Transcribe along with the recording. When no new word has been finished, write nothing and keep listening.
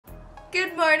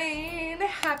Good morning,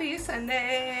 happy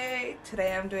Sunday.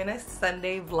 Today I'm doing a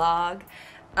Sunday vlog.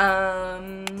 I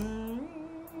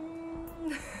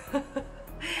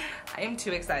am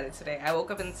too excited today. I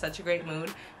woke up in such a great mood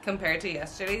compared to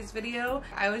yesterday's video.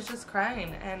 I was just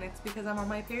crying, and it's because I'm on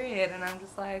my period, and I'm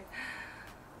just like,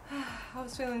 I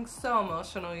was feeling so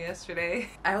emotional yesterday.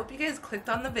 I hope you guys clicked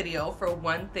on the video for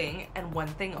one thing and one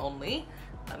thing only.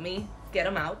 Let me get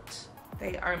them out.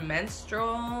 They are menstrual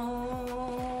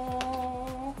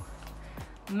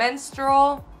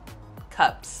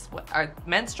cups. What are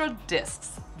menstrual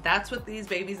discs? That's what these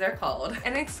babies are called.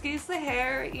 And excuse the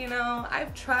hair, you know,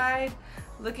 I've tried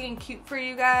looking cute for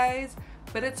you guys,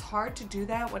 but it's hard to do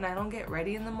that when I don't get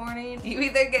ready in the morning. You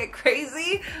either get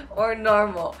crazy or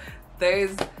normal.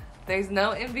 There's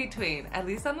no in between. At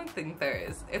least I don't think there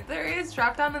is. If there is,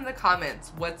 drop down in the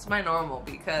comments what's my normal,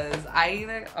 because I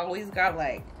either always got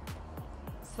like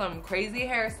some crazy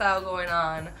hairstyle going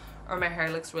on or my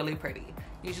hair looks really pretty.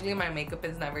 Usually my makeup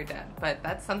is never done, but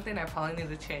that's something I probably need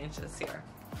to change this year.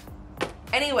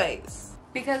 Anyways,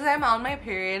 because I'm on my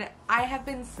period, I have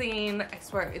been seeing, I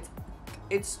swear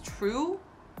it's true,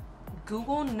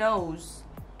 Google knows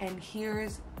and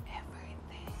hears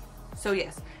everything. So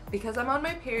yes, because I'm on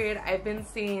my period, I've been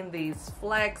seeing these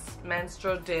Flex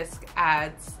menstrual disc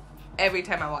ads every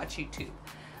time I watch YouTube.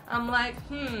 I'm like,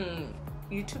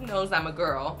 YouTube knows I'm a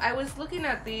girl. I was looking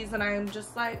at these and I'm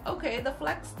just like, okay, the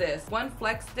Flex disc. One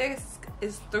Flex disc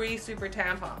is 3 super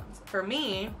tampons. For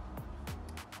me,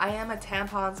 I am a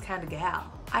tampons kind of gal.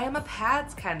 I am a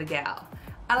pads kind of gal.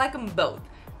 I like them both.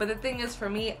 But the thing is, for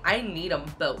me, I need them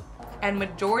both. And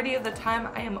majority of the time,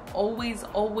 I am always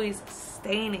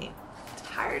staining.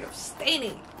 Tired of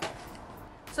staining.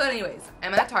 So anyways,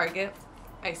 I'm at Target.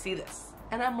 I see this.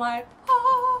 And I'm like,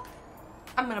 oh,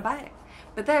 I'm gonna buy it.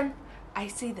 But then I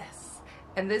see this,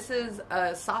 and this is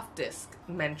a Softdisc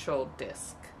menstrual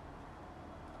disc.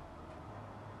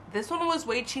 This one was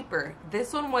way cheaper.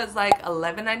 This one was like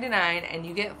 $11.99 and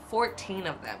you get 14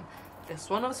 of them. This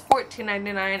one was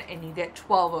 $14.99 and you get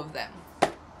 12 of them.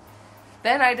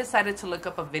 Then I decided to look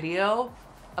up a video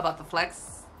about the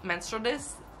Flex menstrual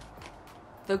disc.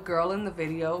 The girl in the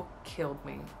video killed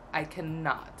me. I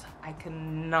cannot.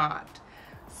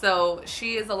 So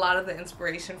she is a lot of the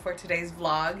inspiration for today's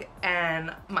vlog,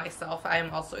 and myself, I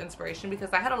am also inspiration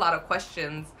because I had a lot of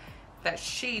questions that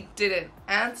she didn't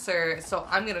answer, so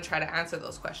I'm gonna try to answer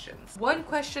those questions. One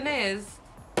question is,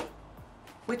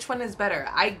 which one is better?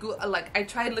 I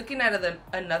tried looking at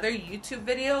another YouTube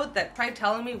video that tried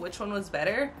telling me which one was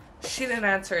better. She didn't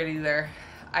answer it either.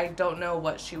 I don't know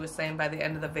what she was saying by the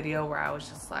end of the video, where I was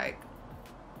just like,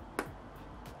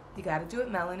 you gotta do it,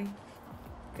 Melanie.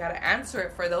 You gotta answer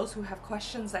it for those who have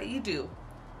questions that you do.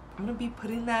 I'm gonna be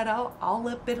putting that out all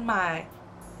up in my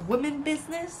women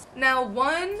business. Now,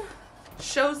 one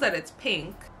shows that it's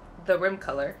pink, the rim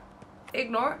color.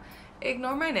 Ignore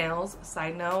my nails,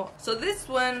 side note. So this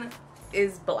one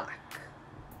is black.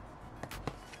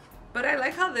 But I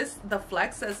like how the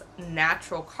Flex says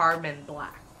natural carbon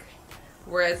black,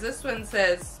 whereas this one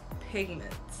says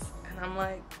pigments. And I'm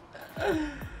like,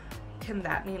 can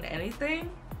that mean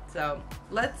anything? So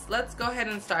let's go ahead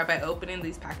and start by opening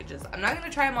these packages. I'm not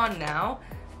gonna try them on now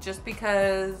just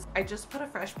because I just put a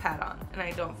fresh pad on and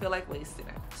I don't feel like wasting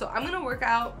it. So I'm gonna work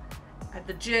out at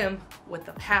the gym with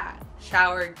the pad,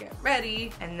 shower, get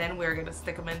ready, and then we're gonna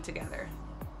stick them in together.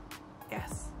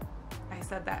 Yes, I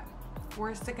said that.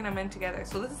 We're sticking them in together.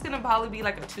 So this is gonna probably be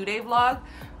like a 2-day vlog,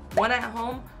 one at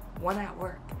home, one at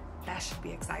work. That should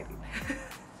be exciting.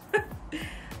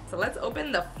 So let's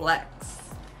open the Flex.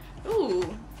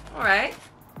 Ooh. All right.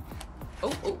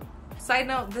 Oh. Side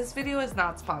note, this video is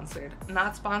not sponsored.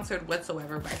 Not sponsored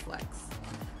whatsoever by Flex.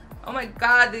 Oh my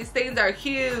God, these things are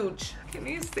huge. Can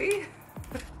you see?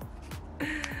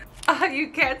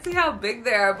 You can't see how big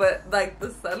they are, but like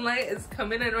the sunlight is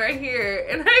coming in right here.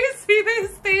 And I see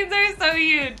these things are so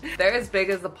huge. They're as big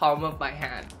as the palm of my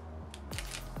hand.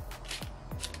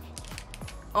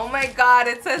 Oh my God,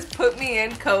 it says put me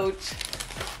in, coach.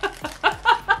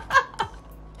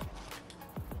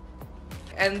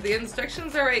 And the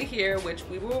instructions are right here, which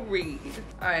we will read.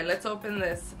 All right, let's open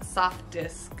this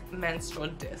Softdisc menstrual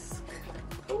disc.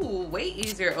 Ooh, way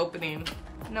easier opening.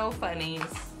 No funnies.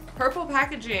 Purple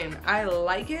packaging, I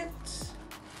like it.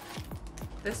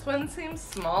 This one seems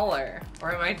smaller,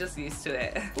 or am I just used to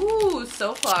it? Ooh,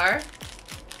 so far,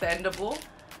 bendable,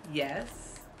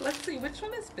 yes. Let's see, which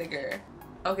one is bigger?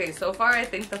 Okay, so far I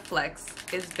think the Flex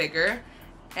is bigger.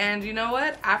 And you know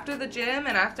what? After the gym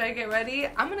and after I get ready,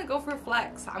 I'm gonna go for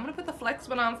Flex. I'm gonna put the Flex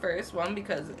one on first. One,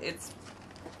 because it's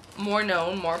more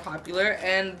known, more popular,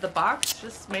 and the box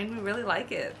just made me really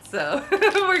like it. So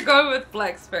we're going with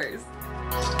Flex first.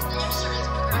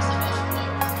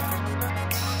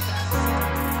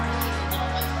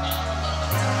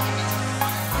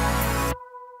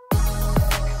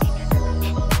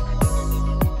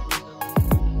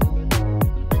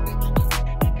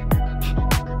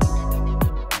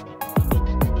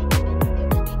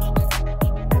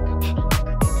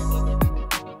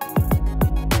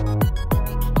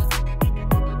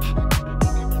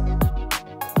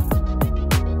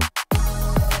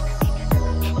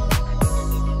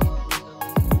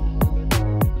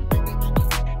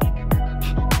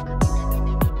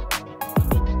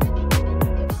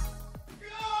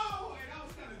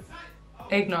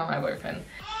 Ignore my boyfriend.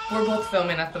 We're both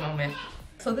filming at the moment.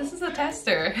 So this is a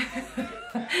tester.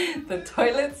 The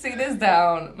toilet seat is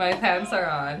down. My pants are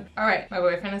on. All right, my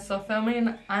boyfriend is still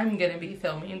filming. I'm gonna be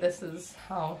filming. This is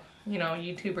how, you know,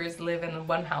 YouTubers live in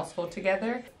one household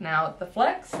together. Now, the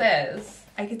Flex says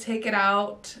I could take it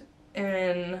out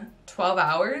in 12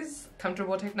 hours.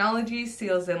 Comfortable technology,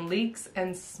 seals in leaks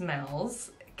and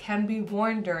smells. Can be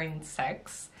worn during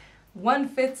sex. One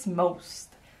fits most.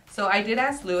 So I did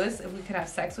ask Lewis if we could have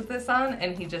sex with this on,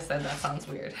 and he just said that sounds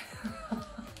weird.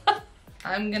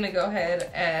 I'm gonna go ahead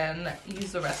and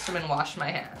use the restroom and wash my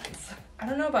hands. I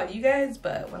don't know about you guys,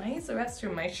 but when I use the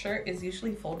restroom, my shirt is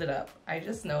usually folded up. I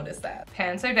just noticed that.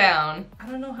 Pants are down. I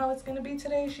don't know how it's gonna be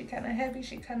today. She kind of heavy,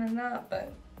 she kind of not,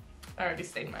 but I already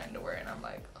stained my underwear and I'm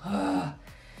like, ugh.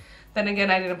 Then again,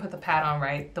 I didn't put the pad on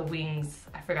right. The wings,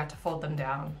 I forgot to fold them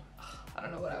down. Ugh, I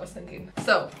don't know what I was thinking.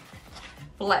 So,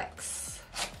 Flex.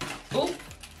 Oop,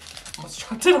 almost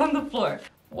dropped it on the floor.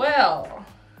 Well,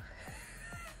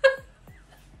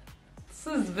 this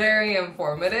is very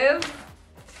informative.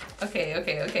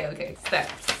 Okay.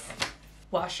 Steps.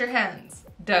 Wash your hands.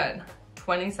 Done.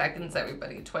 20 seconds,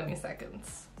 everybody, 20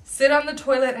 seconds. Sit on the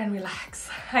toilet and relax.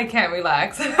 I can't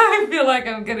relax. I feel like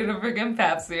I'm getting a freaking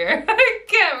Paps here. I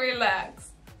can't relax.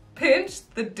 Pinch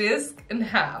the disc in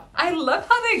half. I love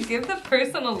how they give the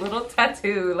person a little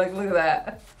tattoo. Like, look at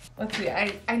that. Let's see,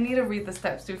 I need to read the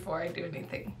steps before I do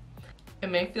anything. It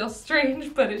may feel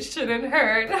strange, but it shouldn't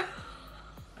hurt.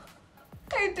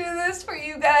 I do this for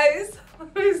you guys.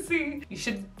 Let me see. You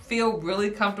should feel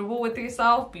really comfortable with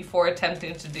yourself before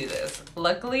attempting to do this.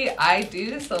 Luckily, I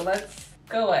do, so let's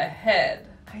go ahead.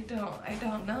 I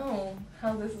don't know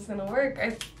how this is gonna work.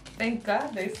 Thank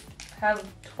God they have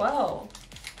 12.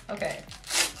 Okay.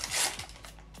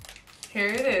 Here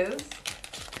it is.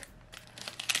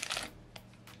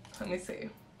 Let me see.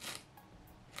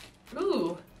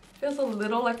 Ooh, feels a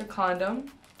little like a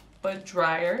condom, but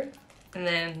drier. And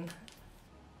then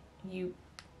you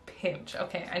pinch.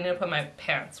 Okay, I need to put my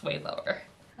pants way lower.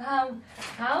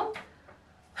 How?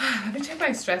 Let me check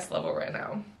my stress level right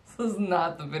now. This is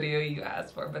not the video you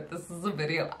asked for, but this is the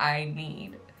video I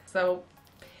need. So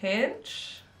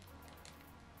pinch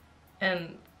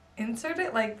and insert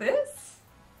it like this.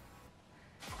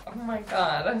 Oh my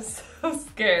God, I'm so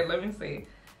scared. Let me see.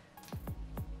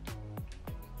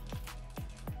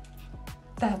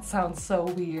 That sounds so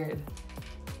weird.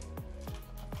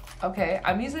 Okay,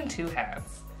 I'm using two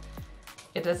hands.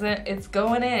 It's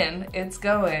going in, it's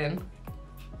going.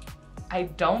 I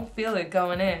don't feel it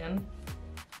going in.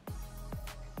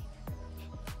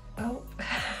 Oh.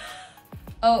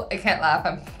 Oh, I can't laugh,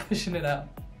 I'm pushing it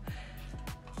up.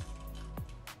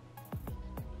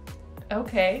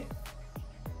 Okay.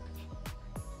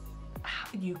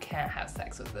 You can't have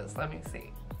sex with this, let me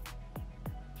see.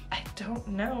 I don't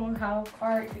know how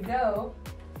far it could go.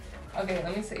 Okay,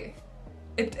 let me see.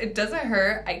 It doesn't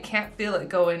hurt. I can't feel it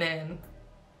going in.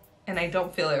 And I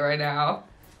don't feel it right now.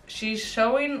 She's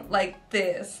showing like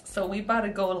this, so we about to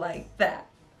go like that.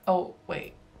 Oh,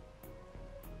 wait.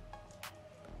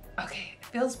 Okay, it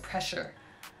feels pressure.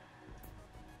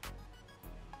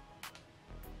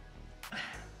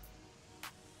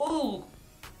 Ooh,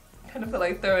 kind of feel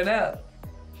like throwing up.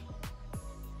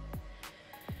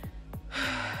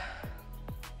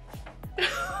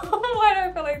 Why do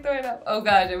I feel like throwing up? Oh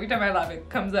gosh, every time I laugh it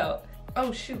comes out.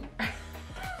 Oh shoot. I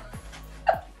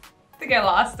think I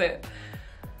lost it.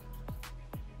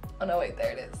 Oh no, wait,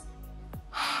 there it is.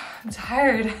 I'm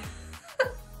tired.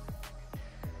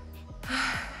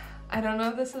 I don't know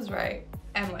if this is right.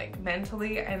 And like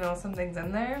mentally, I know something's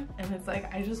in there and it's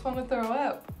like, I just want to throw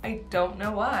up. I don't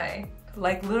know why.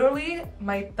 Like literally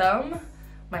my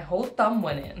whole thumb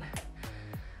went in.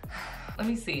 Let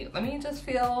me see, let me just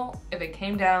feel if it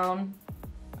came down.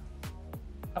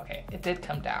 Okay, it did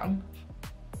come down.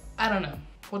 I don't know.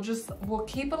 We'll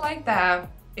keep it like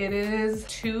that. It is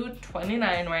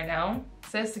 2:29 right now.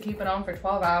 says to keep it on for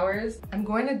 12 hours. I'm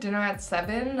going to dinner at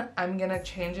 7. I'm gonna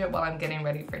change it while I'm getting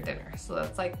ready for dinner. So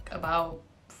that's like about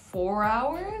 4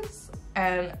 hours.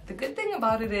 And the good thing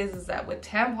about it is that with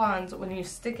tampons, when you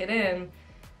stick it in,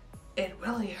 it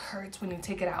really hurts when you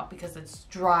take it out because it's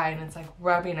dry and it's like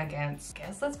rubbing against, I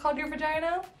guess that's called your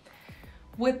vagina.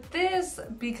 With this,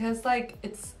 because like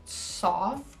it's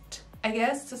soft, I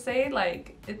guess to say,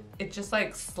 like it just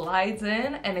like slides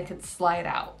in and it could slide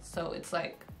out. So it's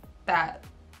like, that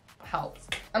helps.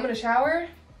 I'm gonna shower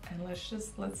and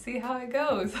let's see how it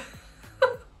goes.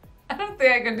 I don't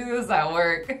think I can do this at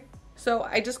work. So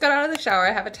I just got out of the shower.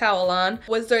 I have a towel on.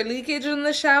 Was there leakage in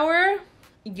the shower?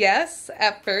 Yes,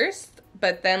 at first,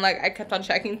 but then like I kept on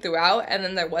checking throughout and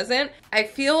then there wasn't. I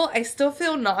still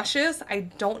feel nauseous. I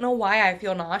don't know why I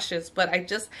feel nauseous, but I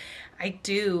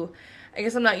do. I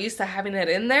guess I'm not used to having it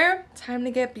in there. Time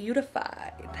to get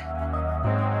beautified.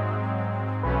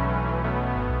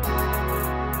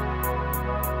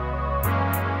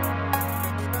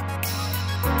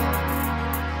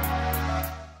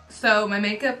 So my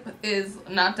makeup is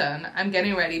not done. I'm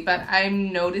getting ready, but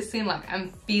I'm noticing like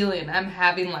I'm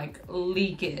having like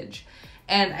leakage.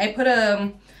 And I put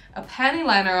a panty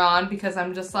liner on because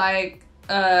I'm just like,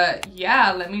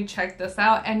 yeah, let me check this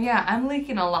out. And yeah, I'm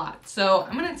leaking a lot. So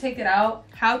I'm gonna take it out.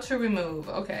 How to remove,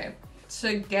 okay.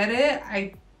 To get it,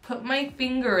 I put my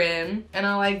finger in and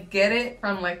I like get it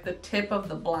from like the tip of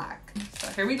the black. So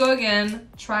here we go again,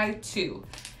 try 2.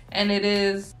 And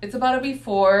it's about to be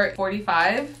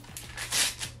 4:45.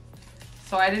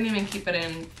 So I didn't even kept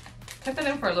it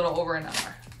in for a little over an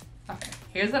hour. Okay,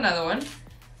 here's another one.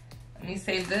 Let me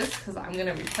save this because I'm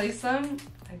gonna replace them.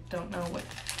 I don't know what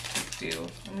to do.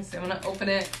 Let me see, I'm gonna open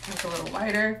it, make it a little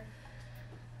wider.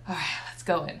 All right, let's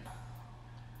go in.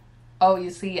 Oh, you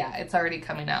see, yeah, it's already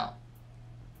coming out.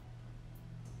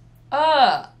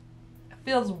 Ugh, it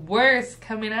feels worse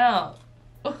coming out.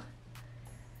 Ugh.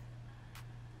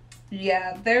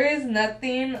 Yeah, there is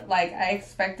nothing like I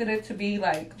expected it to be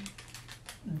like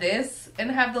this and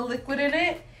have the liquid in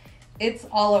it. It's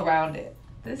all around it.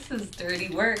 This is dirty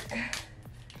work.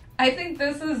 I think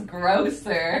this is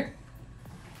grosser.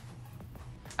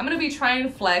 I'm gonna be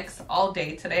trying Flex all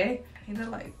day today. I need to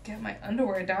like get my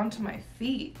underwear down to my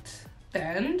feet.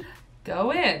 Bend,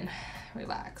 go in,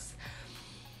 relax.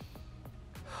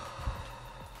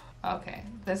 Okay,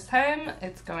 this time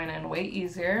it's going in way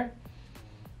easier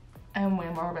and way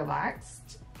more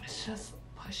relaxed. It's just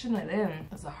pushing it in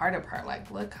is the harder part.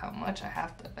 Like, look how much I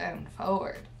have to bend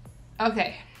forward.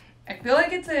 Okay, I feel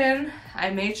like it's in. I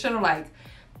made sure to like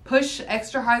push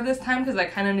extra hard this time because I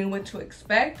kind of knew what to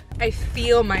expect. I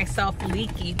feel myself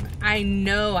leaking. I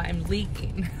know I'm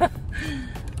leaking.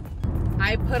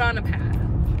 I put on a pad.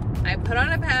 I put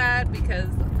on a pad because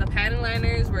the panty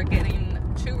liners were getting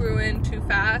too ruined too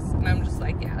fast, and I'm just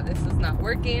like, yeah, this is not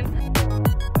working.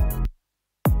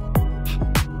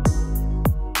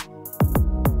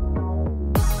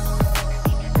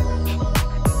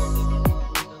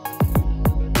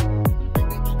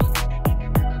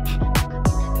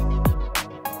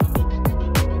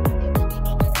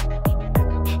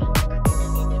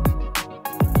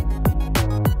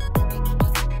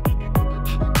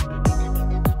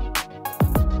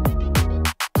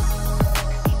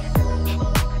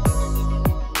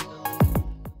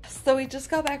 So we just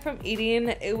got back from eating.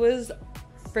 It was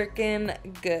freaking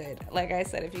good. Like I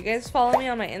said, if you guys follow me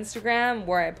on my Instagram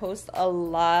where I post a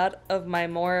lot of my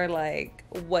more like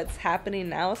what's happening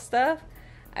now stuff,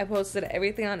 I posted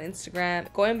everything on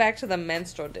Instagram. Going back to the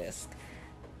menstrual disc,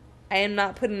 I am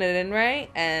not putting it in right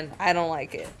and I don't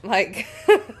like it. Like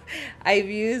I've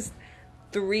used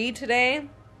 3 today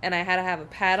and I had to have a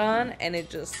pad on and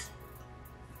it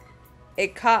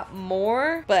caught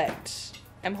more, but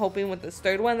I'm hoping with this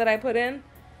 3rd one that I put in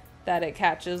that it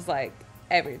catches like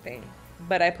everything.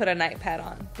 But I put a night pad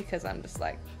on because I'm just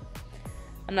like,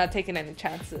 I'm not taking any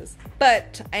chances.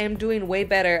 But I am doing way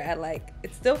better at like,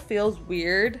 it still feels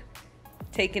weird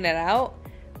taking it out,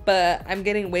 but I'm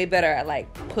getting way better at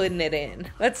like putting it in.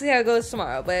 Let's see how it goes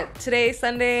tomorrow. But today,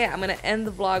 Sunday, I'm gonna end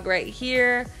the vlog right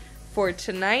here for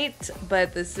tonight.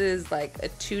 But this is like a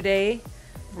 2-day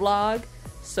vlog,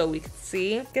 so we can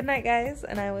see. Good night, guys,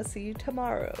 and I will see you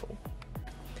tomorrow.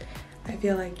 I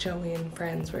feel like Joey in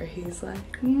Friends where he's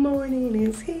like, morning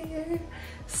is here,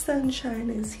 sunshine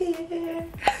is here.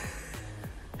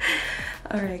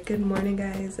 All right, good morning,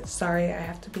 guys. Sorry, I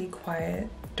have to be quiet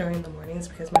during the mornings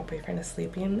because my boyfriend is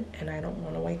sleeping and I don't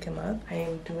want to wake him up. I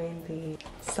am doing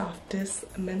the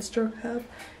Softdisc menstrual cup.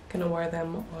 Gonna wear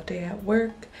them all day at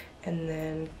work, and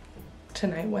then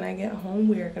tonight when I get home,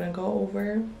 we are gonna go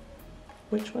over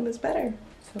which one is better.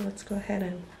 So let's go ahead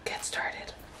and get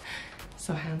started.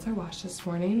 So hands are washed this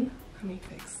morning. Let me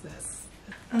fix this.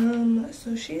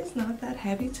 So she is not that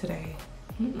heavy today.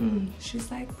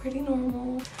 She's like pretty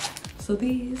normal. So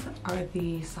these are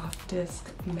the Softdisc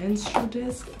menstrual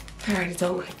disc. I already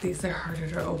don't like these, they're harder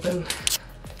to open.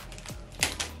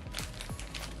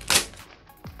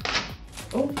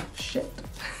 Oh shit.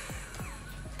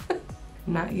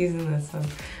 Not using this one.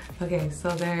 Okay, so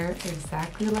they're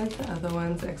exactly like the other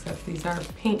ones except these are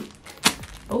pink.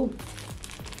 Oh.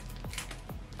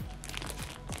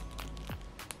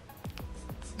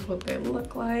 This is what they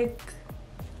look like.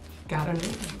 Got her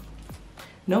name.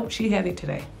 Nope, she heavy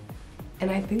today. And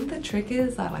I think the trick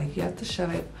is that like you have to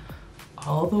shove it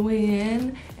all the way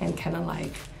in and kind of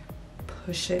like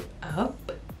push it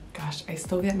up. Gosh, I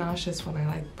still get nauseous when I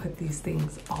like put these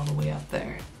things all the way up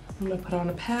there. I'm gonna put on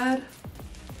a pad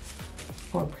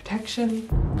for protection.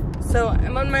 So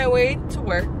I'm on my way to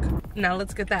work. Now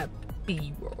let's get that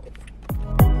B-roll.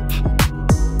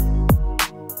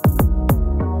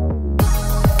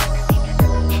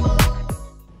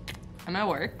 I'm at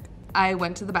work. I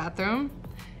went to the bathroom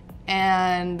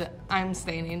and I'm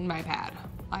staining my pad.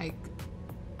 Like,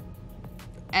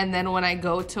 and then when I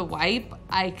go to wipe,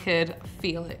 I could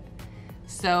feel it.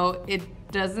 So it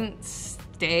doesn't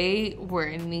stay where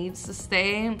it needs to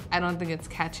stay. I don't think it's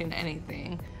catching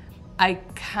anything. I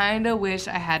kind of wish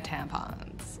I had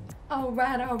tampons. All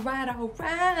right, all right, all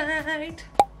right.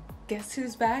 Guess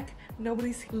who's back?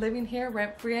 Nobody's living here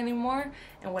rent-free anymore.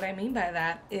 And what I mean by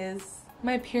that is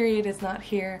my period is not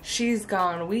here. She's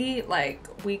gone. We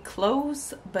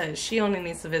close, but she only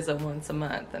needs to visit once a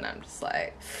month. And I'm just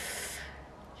like,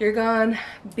 you're gone,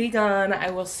 be gone. I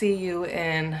will see you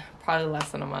in probably less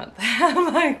than a month.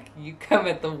 I'm like, you come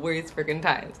at the worst freaking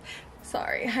times.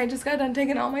 Sorry, I just got done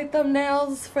taking all my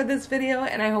thumbnails for this video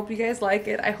and I hope you guys like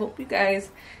it. I hope you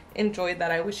guys enjoyed that.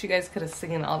 I wish you guys could have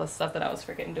seen all the stuff that I was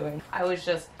freaking doing. I was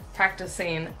just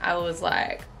practicing. I was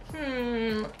like,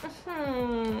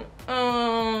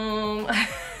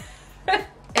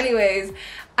 Anyways,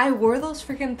 I wore those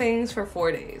freaking things for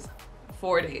 4 days.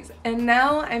 4 days. And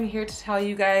now I'm here to tell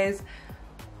you guys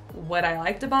what I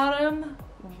liked about them,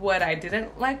 what I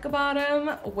didn't like about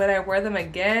them, would I wear them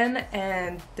again,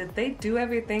 and did they do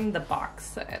everything the box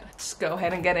said? Just go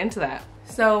ahead and get into that.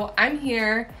 So I'm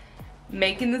here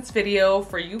making this video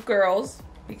for you girls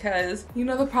because you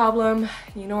know the problem,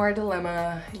 you know our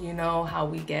dilemma, you know how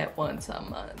we get once a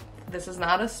month. This is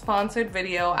not a sponsored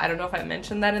video. I don't know if I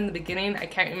mentioned that in the beginning. I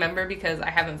can't remember because I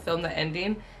haven't filmed the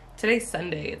ending. Today's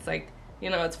Sunday. It's like, you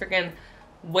know, it's freaking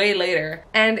way later.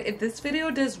 And if this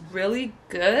video does really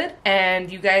good and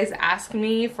you guys ask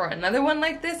me for another one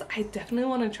like this, I definitely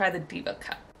want to try the Diva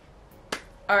Cup.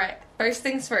 All right, first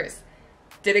things first.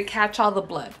 Did it catch all the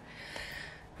blood?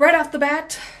 Right off the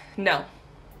bat, no.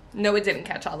 No, it didn't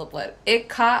catch all the blood. It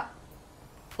caught,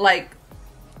 like,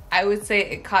 I would say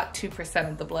it caught 2%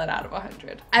 of the blood out of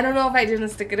 100. I don't know if I didn't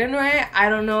stick it in right. I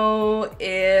don't know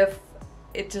if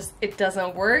it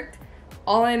doesn't work.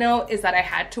 All I know is that I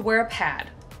had to wear a pad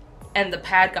and the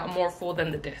pad got more full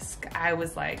than the disc. I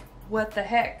was like, what the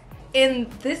heck?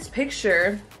 In this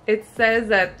picture, it says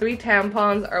that 3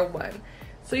 tampons are 1.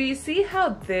 So you see how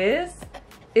this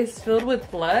is filled with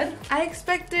blood? I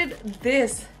expected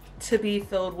this to be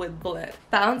filled with blood.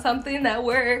 Found something that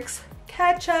works.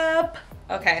 Ketchup.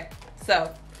 Okay, so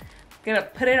I'm gonna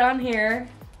put it on here.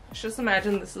 Just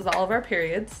imagine this is all of our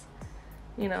periods,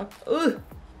 you know. Ooh.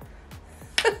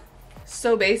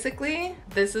 So basically,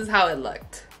 this is how it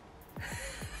looked.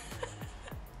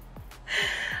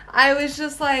 I was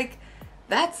just like,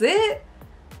 that's it?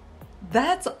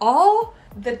 That's all?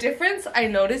 The difference I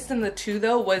noticed in the two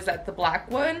though was that the black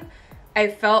one, I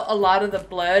felt a lot of the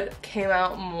blood came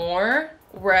out more,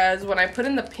 whereas when I put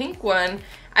in the pink one,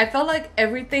 I felt like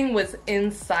everything was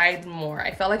inside more.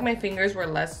 I felt like my fingers were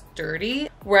less dirty,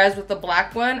 whereas with the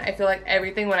black one, I feel like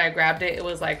everything when I grabbed it, it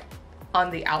was like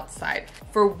on the outside.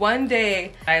 For one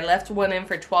day, I left one in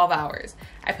for 12 hours.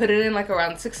 I put it in like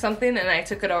around 6 something and I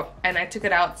took it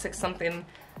out 6 something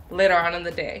later on in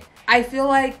the day. I feel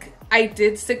like I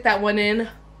did stick that one in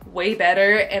way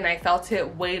better and I felt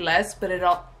it way less, but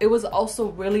it was also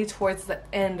really towards the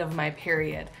end of my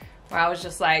period where I was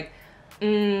just like,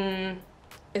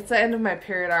 it's the end of my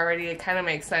period already. It kind of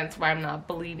makes sense why I'm not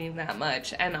bleeding that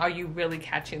much. And are you really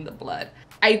catching the blood?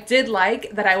 I did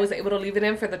like that I was able to leave it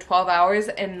in for the 12 hours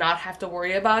and not have to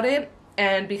worry about it.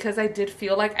 And because I did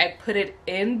feel like I put it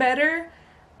in better,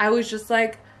 I was just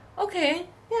like, okay,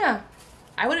 yeah,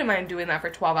 I wouldn't mind doing that for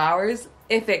 12 hours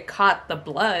if it caught the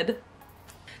blood.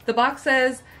 The box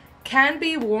says, can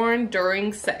be worn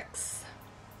during sex.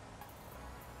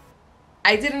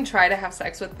 I didn't try to have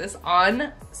sex with this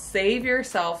on. Save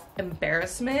yourself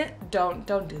embarrassment. Don't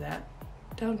do that.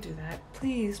 Don't do that.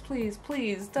 Please, please,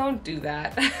 please don't do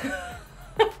that.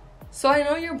 So I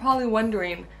know you're probably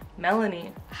wondering,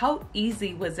 Melanie, how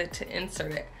easy was it to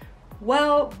insert it?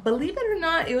 Well, believe it or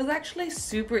not, it was actually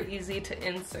super easy to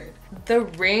insert. The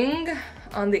ring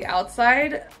on the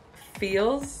outside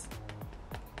feels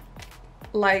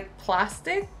like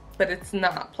plastic, but it's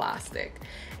not plastic.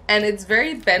 And it's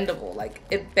very bendable, like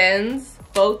it bends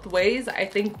both ways. I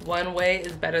think one way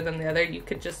is better than the other. You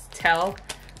could just tell.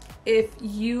 If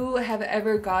you have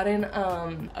ever gotten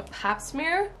a pap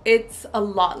smear, it's a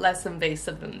lot less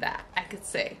invasive than that, I could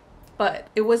say. But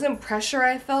it wasn't pressure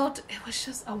I felt, it was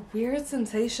just a weird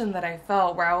sensation that I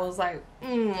felt where I was like, I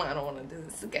don't want to do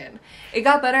this again. It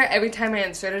got better every time I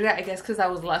inserted it, I guess because I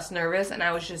was less nervous and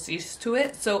I was just used to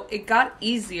it. So it got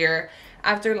easier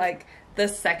after like the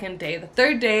second day. The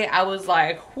third day I was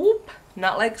like, whoop,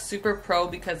 not like super pro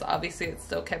because obviously it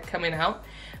still kept coming out,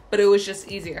 but it was just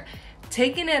easier.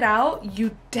 Taking it out,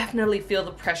 you definitely feel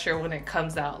the pressure when it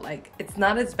comes out. Like it's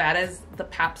not as bad as the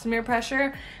pap smear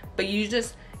pressure, but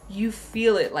you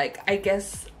feel it. Like I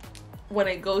guess when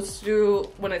it goes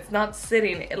through, when it's not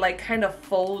sitting, it like kind of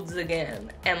folds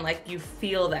again, and like you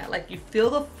feel that, like you feel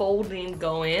the folding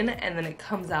go in and then it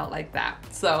comes out like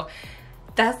that. So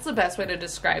that's the best way to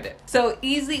describe it. So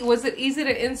easy, was it easy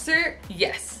to insert?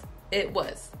 Yes, it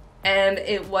was. And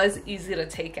it was easy to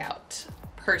take out,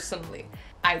 personally.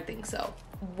 I think so.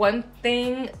 One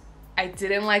thing I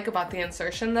didn't like about the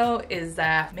insertion though is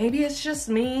that maybe it's just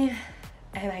me,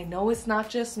 and I know it's not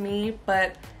just me,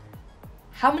 but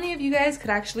how many of you guys could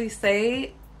actually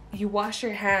say you wash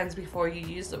your hands before you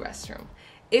use the restroom?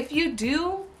 If you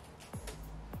do,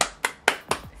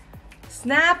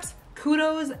 snaps,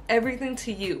 kudos, everything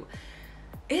to you.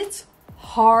 It's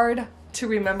hard to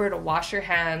remember to wash your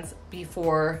hands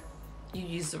before you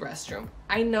use the restroom.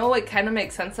 I know it kind of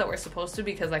makes sense that we're supposed to,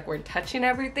 because like we're touching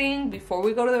everything before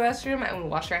we go to the restroom and we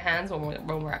wash our hands when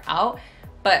we're out,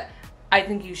 but I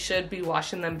think you should be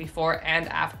washing them before and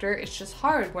after. It's just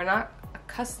hard. We're not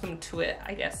accustomed to it,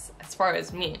 I guess, as far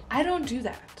as me. I don't do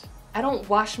that. I don't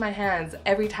wash my hands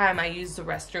every time I use the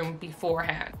restroom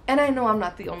beforehand. And I know I'm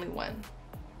not the only one.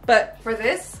 But for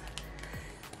this,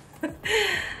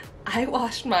 I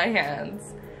washed my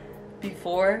hands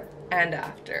before and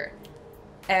after.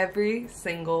 Every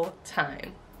single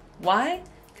time. Why?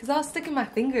 Because I was sticking my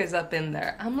fingers up in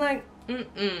there. I'm like,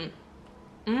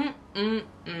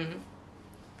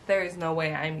 there is no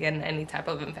way I'm getting any type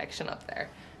of infection up there.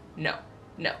 No,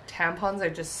 no. Tampons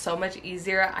are just so much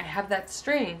easier. I have that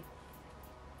string.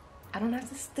 I don't have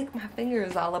to stick my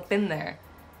fingers all up in there.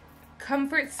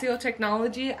 Comfort seal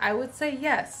technology, I would say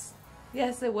yes.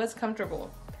 Yes, it was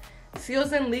comfortable.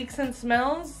 Seals and leaks and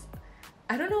smells,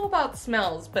 I don't know about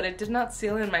smells, but it did not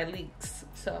seal in my leaks,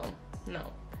 so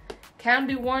no. Can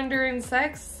be worn during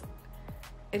sex.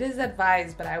 It is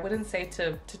advised, but I wouldn't say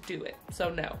to do it, so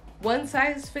no. One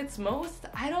size fits most?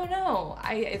 I don't know.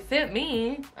 It fit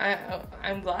me.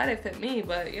 I'm glad it fit me,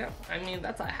 but yeah, I mean,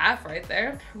 that's a half right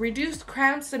there. Reduced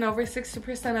cramps in over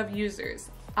 60% of users.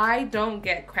 I don't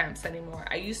get cramps anymore.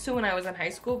 I used to when I was in high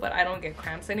school, but I don't get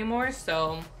cramps anymore,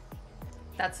 so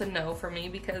that's a no for me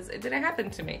because it didn't happen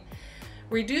to me.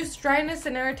 Reduced dryness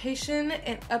and irritation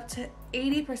in up to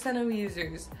 80% of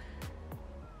users.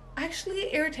 Actually,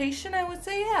 irritation, I would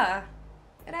say, yeah,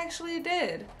 it actually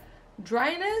did.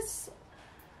 Dryness,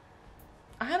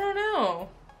 I don't know.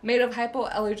 Made of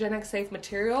hypoallergenic safe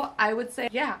material, I would say,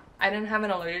 yeah, I didn't have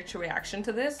an allergic reaction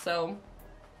to this, so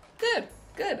good,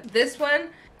 good. This one,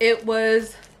 it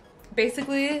was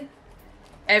basically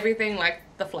everything like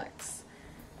the Flex.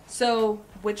 So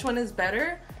which one is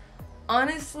better?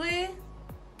 Honestly,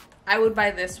 I would buy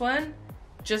this one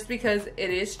just because it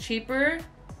is cheaper.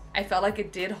 I felt like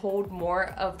it did hold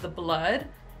more of the blood,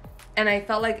 and I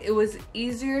felt like it was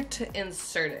easier to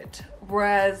insert it.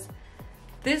 Whereas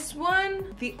this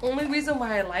one, the only reason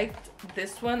why I liked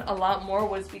this one a lot more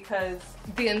was because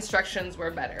the instructions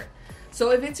were better.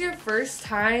 So if it's your first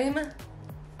time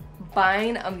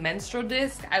buying a menstrual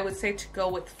disc, I would say to go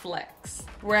with Flex.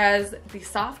 Whereas the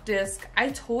Softdisc, I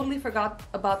totally forgot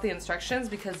about the instructions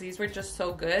because these were just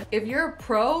so good. If you're a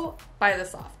pro, buy the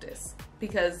Softdisc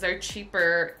because they're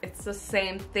cheaper, it's the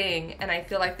same thing, and I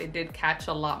feel like they did catch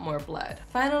a lot more blood.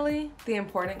 Finally, the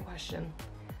important question.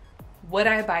 Would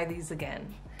I buy these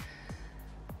again?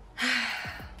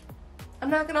 I'm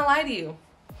not gonna lie to you.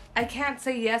 I can't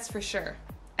say yes for sure.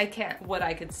 I can't. What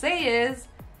I could say is,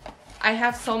 I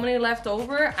have so many left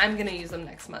over, I'm gonna use them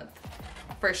next month.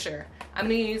 For sure. I'm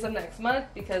gonna use them next month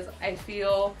because I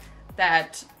feel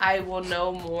that I will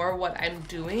know more what I'm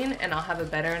doing and I'll have a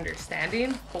better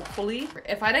understanding, hopefully.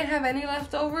 If I didn't have any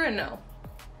left over, no,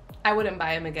 I wouldn't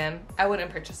buy them again. I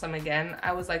wouldn't purchase them again.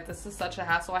 I was like, this is such a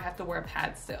hassle. I have to wear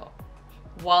pads still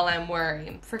while I'm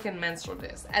wearing freaking menstrual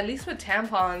discs. At least with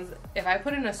tampons, if I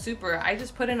put in a super, I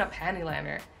just put in a panty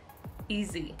liner.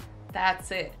 Easy.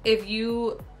 That's it. If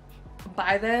you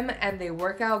buy them and they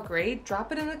work out great,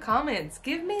 drop it in the comments.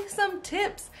 Give me some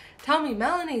tips. Tell me,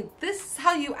 Melanie, this is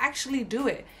how you actually do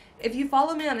it. If you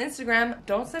follow me on Instagram,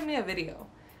 don't send me a video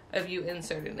of you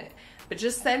inserting it, but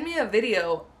just send me a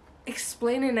video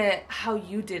explaining it, how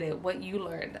you did it, what you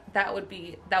learned. That would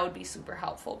be super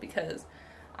helpful, because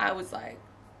I was like,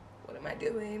 what am I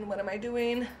doing? What am I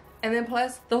doing? And then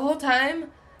plus the whole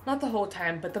time, not the whole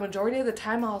time, but the majority of the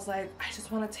time I was like, I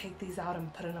just want to take these out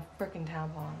and put in a freaking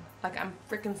tampon. Like, I'm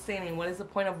freaking staining. What is the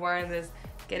point of wearing this?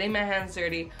 Getting my hands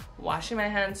dirty, washing my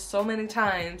hands so many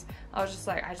times. I was just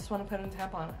like, I just want to put in a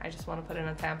tampon. I just want to put in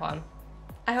a tampon.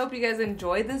 I hope you guys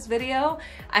enjoyed this video.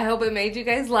 I hope it made you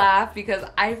guys laugh, because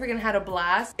I freaking had a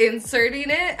blast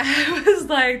inserting it. I was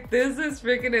like, this is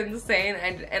freaking insane.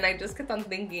 And I just kept on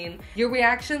thinking, your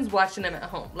reactions watching them at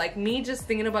home. Like, me just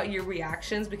thinking about your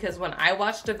reactions, because when I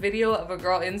watched a video of a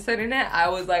girl inserting it, I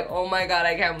was like, oh my God,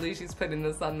 I can't believe she's putting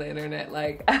this on the internet.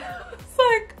 Like, I was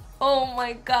like, oh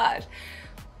my gosh.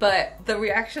 But the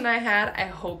reaction I had, I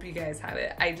hope you guys had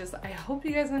it. I hope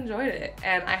you guys enjoyed it.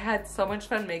 And I had so much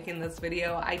fun making this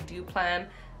video. I do plan,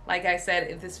 like I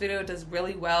said, if this video does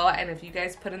really well, and if you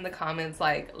guys put in the comments,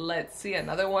 like, let's see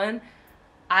another one,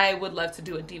 I would love to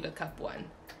do a Diva Cup one.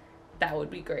 That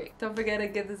would be great. Don't forget to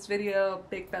give this video a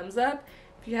big thumbs up.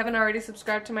 If you haven't already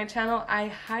subscribed to my channel, I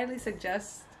highly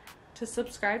suggest to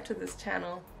subscribe to this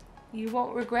channel. You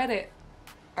won't regret it.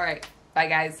 All right, bye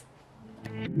guys.